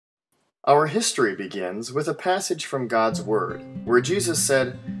Our history begins with a passage from God's Word, where Jesus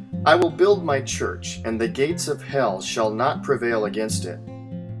said, "I will build my church, and the gates of hell shall not prevail against it."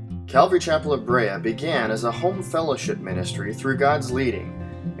 Calvary Chapel of Brea began as a home fellowship ministry through God's leading,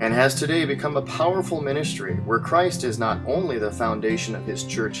 and has today become a powerful ministry where Christ is not only the foundation of His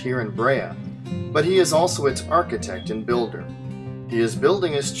church here in Brea, but He is also its architect and builder. He is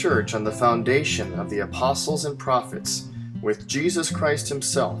building His church on the foundation of the apostles and prophets, with Jesus Christ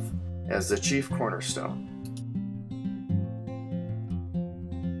Himself as the chief cornerstone.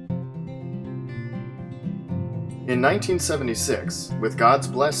 In 1976, with God's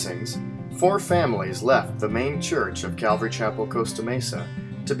blessings, 4 families left the main church of Calvary Chapel Costa Mesa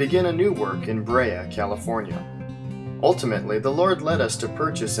to begin a new work in Brea, California. Ultimately, the Lord led us to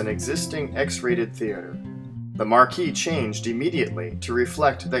purchase an existing X-rated theater. The marquee changed immediately to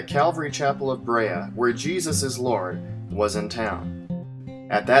reflect that Calvary Chapel of Brea, where Jesus is Lord, was in town.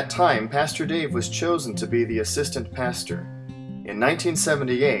 At that time, Pastor Dave was chosen to be the assistant pastor. In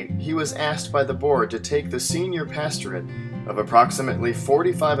 1978, he was asked by the board to take the senior pastorate of approximately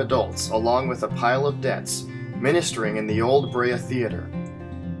 45 adults along with a pile of debts, ministering in the old Brea Theater.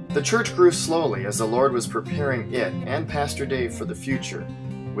 The church grew slowly as the Lord was preparing it and Pastor Dave for the future,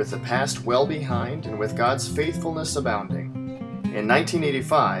 with the past well behind and with God's faithfulness abounding. In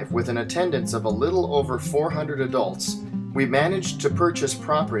 1985, with an attendance of a little over 400 adults, we managed to purchase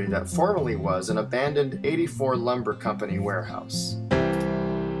property that formerly was an abandoned 84 Lumber Company warehouse.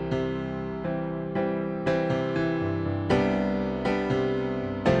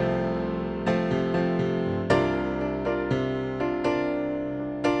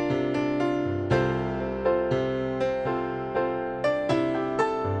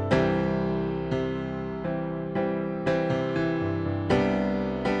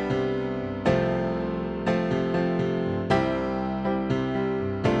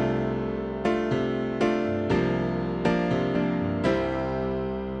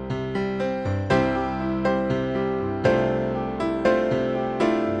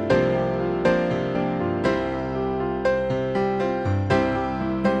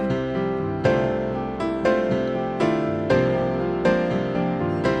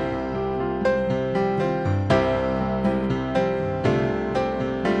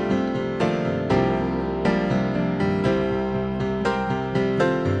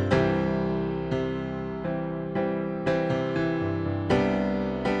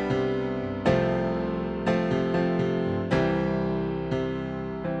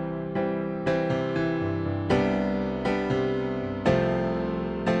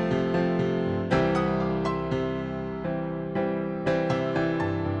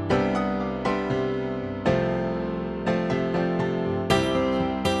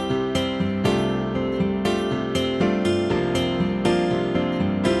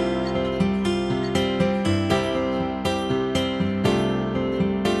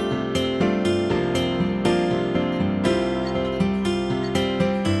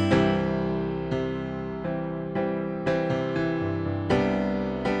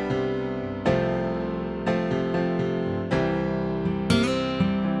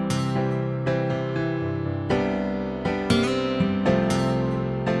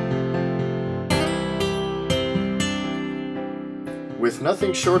 With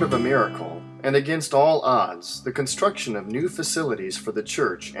nothing short of a miracle, and against all odds, the construction of new facilities for the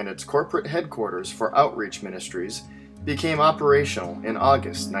church and its corporate headquarters for outreach ministries became operational in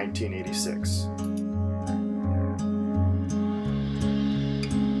August 1986.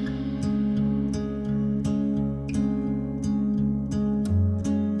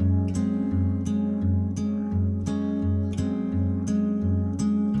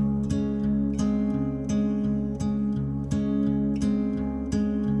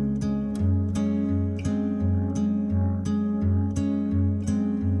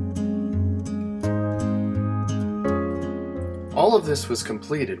 All of this was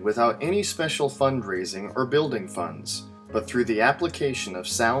completed without any special fundraising or building funds, but through the application of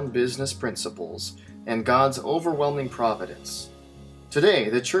sound business principles and God's overwhelming providence. Today,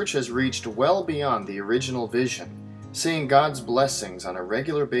 the church has reached well beyond the original vision, seeing God's blessings on a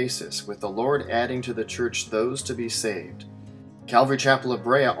regular basis, with the Lord adding to the church those to be saved. Calvary Chapel of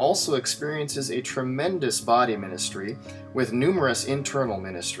Brea also experiences a tremendous body ministry with numerous internal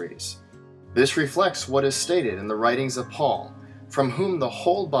ministries. This reflects what is stated in the writings of Paul, from whom the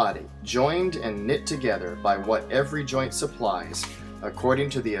whole body, joined and knit together by what every joint supplies, according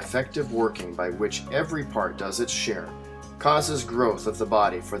to the effective working by which every part does its share, causes growth of the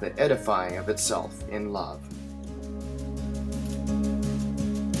body for the edifying of itself in love.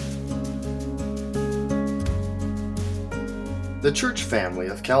 The The church family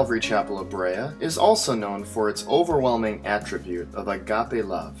of Calvary Chapel of Brea is also known for its overwhelming attribute of agape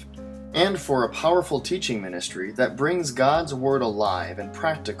love, and for a powerful teaching ministry that brings God's Word alive and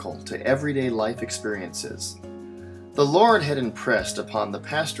practical to everyday life experiences. The Lord had impressed upon the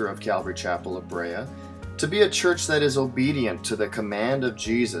pastor of Calvary Chapel of Brea to be a church that is obedient to the command of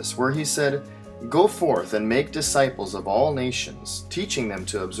Jesus, where he said, "Go forth and make disciples of all nations, teaching them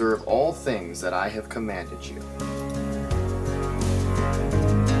to observe all things that I have commanded you."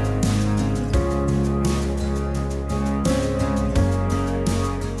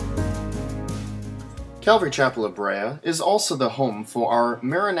 Calvary Chapel of Brea is also the home for our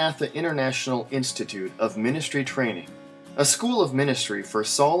Maranatha International Institute of Ministry Training, a school of ministry for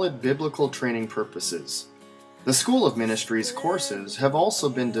solid biblical training purposes. The School of Ministry's courses have also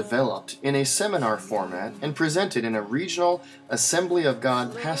been developed in a seminar format and presented in a regional Assembly of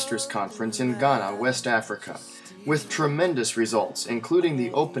God Pastors Conference in Ghana, West Africa, with tremendous results, including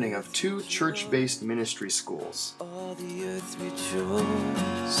the opening of 2 church-based ministry schools. All the earth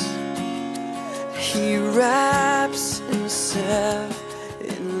rejoice. He wraps himself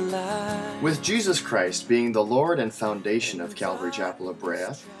in light. With Jesus Christ being the Lord and foundation of Calvary Chapel of Brea,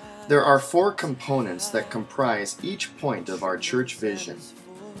 there are 4 components that comprise each point of our church vision.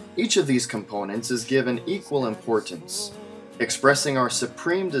 Each of these components is given equal importance, expressing our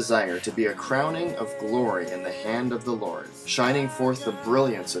supreme desire to be a crowning of glory in the hand of the Lord, shining forth the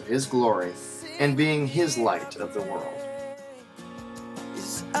brilliance of His glory and being His light of the world.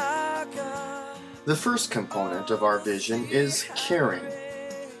 The first component of our vision is caring.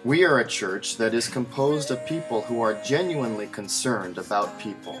 We are a church that is composed of people who are genuinely concerned about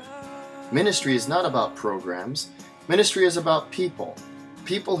people. Ministry is not about programs. Ministry is about people.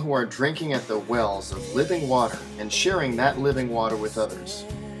 People who are drinking at the wells of living water and sharing that living water with others.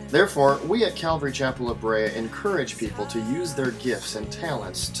 Therefore, we at Calvary Chapel of Brea encourage people to use their gifts and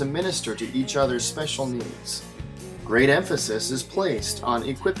talents to minister to each other's special needs. Great emphasis is placed on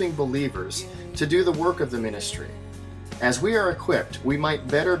equipping believers to do the work of the ministry. As we are equipped, we might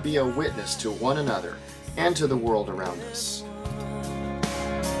better be a witness to one another and to the world around us.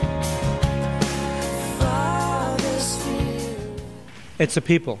 It's the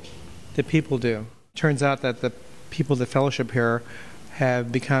people. The people do. Turns out that the people that fellowship here have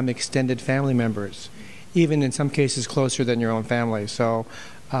become extended family members, even in some cases closer than your own family. So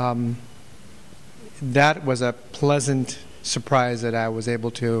that was a pleasant surprise that I was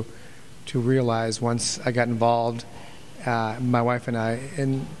able to realize once I got involved, my wife and I,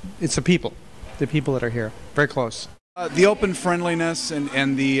 and it's the people that are here, very close. The open friendliness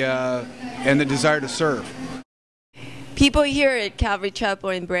and the desire to serve. People here at Calvary Chapel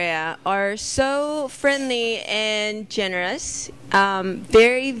in Brea are so friendly and generous,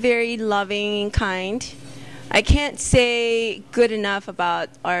 very, very loving and kind. I can't say good enough about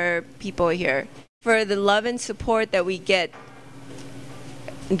our people here for the love and support that we get.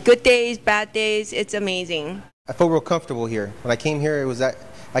 Good days, bad days, it's amazing. I felt real comfortable here. When I came here,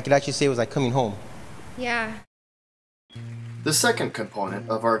 I could actually say it was like coming home. Yeah. The second component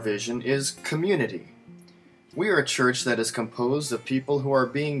of our vision is community. We are a church that is composed of people who are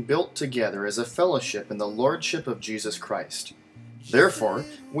being built together as a fellowship in the Lordship of Jesus Christ. Therefore,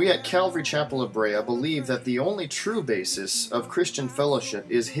 we at Calvary Chapel of Brea believe that the only true basis of Christian fellowship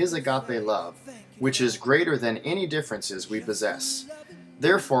is His agape love, which is greater than any differences we possess.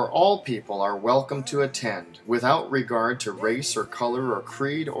 Therefore, all people are welcome to attend, without regard to race or color or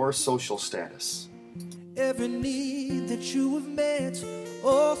creed or social status. Every need that you have met,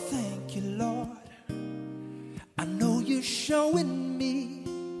 oh thank you Lord. I know you're showing me.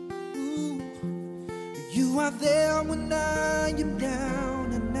 Ooh, you are there when I am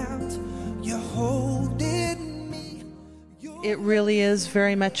down and out. You're holding me. It really is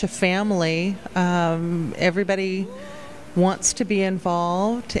very much a family. Everybody wants to be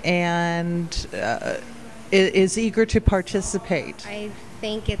involved and is eager to participate. I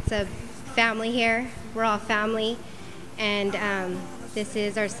think it's a family here. We're all family, and this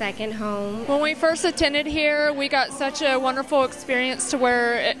is our second home. When we first attended here, we got such a wonderful experience to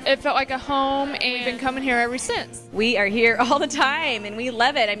where it felt like a home, and we've been coming here ever since. We are here all the time, and we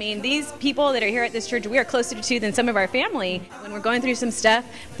love it. I mean, these people that are here at this church, we are closer to than some of our family. When we're going through some stuff,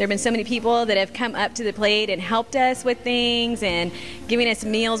 there have been so many people that have come up to the plate and helped us with things and giving us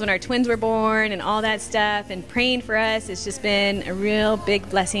meals when our twins were born and all that stuff and praying for us. It's just been a real big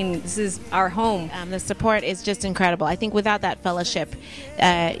blessing. This is our home. The support is just incredible. I think without that fellowship,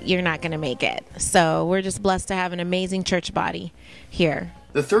 you're not going to make it. So we're just blessed to have an amazing church body here.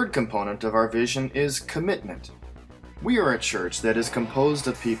 The third component of our vision is commitment. We are a church that is composed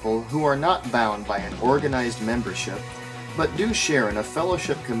of people who are not bound by an organized membership, but do share in a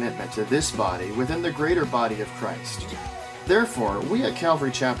fellowship commitment to this body within the greater body of Christ. Therefore, we at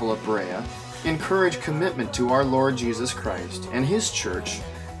Calvary Chapel of Brea encourage commitment to our Lord Jesus Christ and His church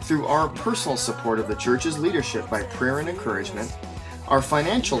through our personal support of the church's leadership by prayer and encouragement, our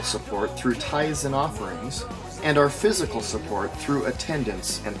financial support through tithes and offerings, and our physical support through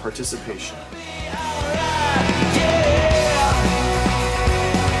attendance and participation.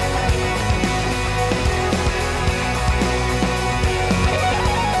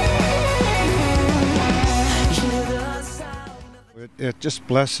 It just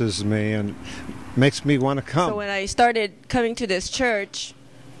blesses me and makes me want to come. So when I started coming to this church,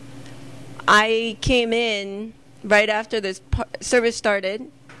 I came in right after this service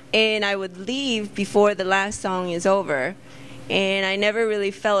started, and I would leave before the last song is over, and I never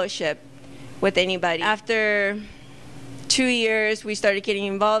really fellowshiped with anybody. After 2 years, we started getting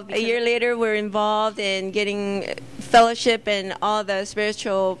involved. A year later, we're involved in getting fellowship and all the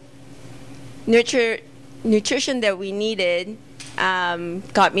spiritual nutrition that we needed.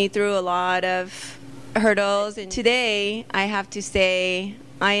 Got me through a lot of hurdles, and today I have to say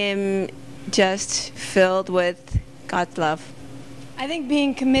I am just filled with God's love. I think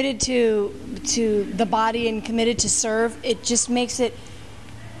being committed to the body and committed to serve, it just makes it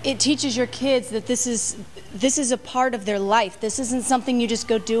teaches your kids that this is a part of their life. This isn't something you just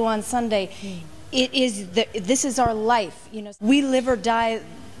go do on Sunday. This is our life. You know, we live or die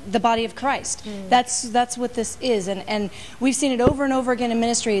the body of Christ. That's what this is, and we've seen it over and over again in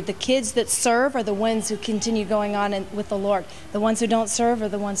ministry. The kids that serve are the ones who continue going on with the Lord. The ones who don't serve are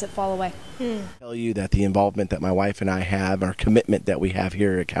the ones that fall away. I tell you that the involvement that my wife and I have, our commitment that we have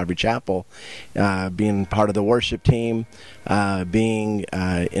here at Calvary Chapel, being part of the worship team, being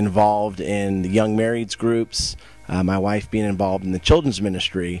involved in the young marrieds groups, my wife being involved in the children's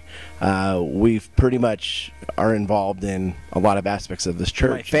ministry, we've pretty much are involved in a lot of aspects of this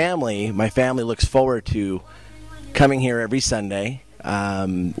church. My family looks forward to coming here every Sunday.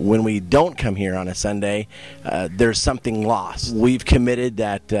 When we don't come here on a Sunday, there's something lost. We've committed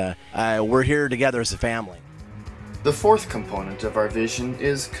that we're here together as a family. The fourth component of our vision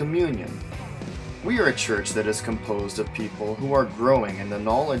is communion. We are a church that is composed of people who are growing in the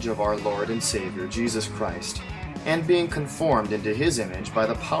knowledge of our Lord and Savior, Jesus Christ, and being conformed into His image by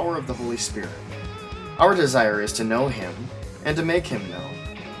the power of the Holy Spirit. Our desire is to know Him and to make Him known.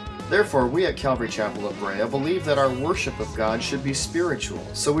 Therefore, we at Calvary Chapel of Brea believe that our worship of God should be spiritual,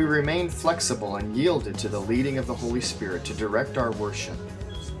 so we remain flexible and yielded to the leading of the Holy Spirit to direct our worship.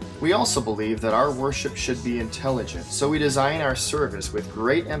 We also believe that our worship should be intelligent, so we design our service with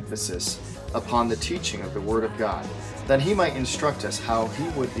great emphasis upon the teaching of the Word of God, that He might instruct us how He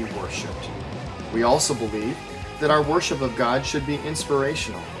would be worshipped. We also believe that our worship of God should be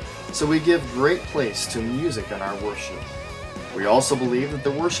inspirational, so we give great place to music in our worship. We also believe that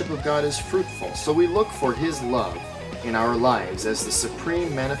the worship of God is fruitful, so we look for His love in our lives as the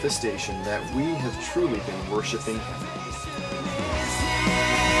supreme manifestation that we have truly been worshiping Him.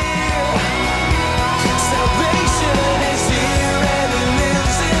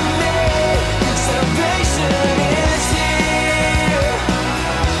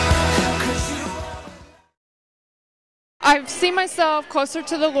 I've seen myself closer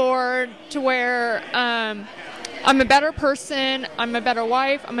to the Lord, to where I'm a better person, I'm a better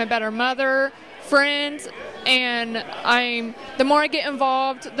wife, I'm a better mother, friend, and the more I get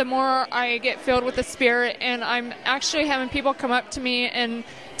involved, the more I get filled with the Spirit, and I'm actually having people come up to me and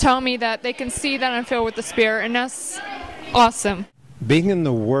tell me that they can see that I'm filled with the Spirit, and that's awesome. Being in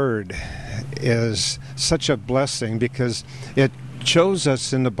the Word is such a blessing because it shows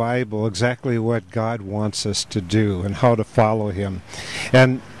us in the Bible exactly what God wants us to do and how to follow Him.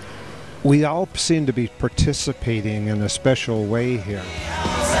 And we all seem to be participating in a special way here.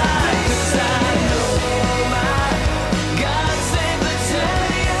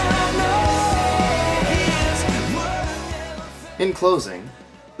 In closing,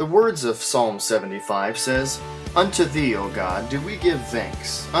 the words of Psalm 75 says, "Unto Thee, O God, do we give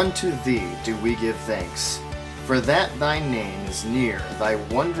thanks, unto Thee do we give thanks. For that Thy name is near, Thy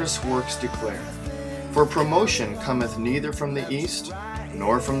wondrous works declare. For promotion cometh neither from the east,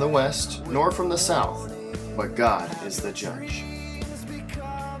 nor from the west, nor from the south, but God is the judge."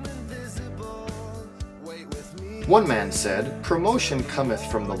 One man said, "Promotion cometh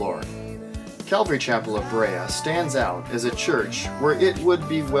from the Lord." Calvary Chapel of Brea stands out as a church where it would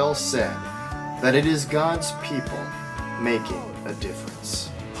be well said that it is God's people making a difference.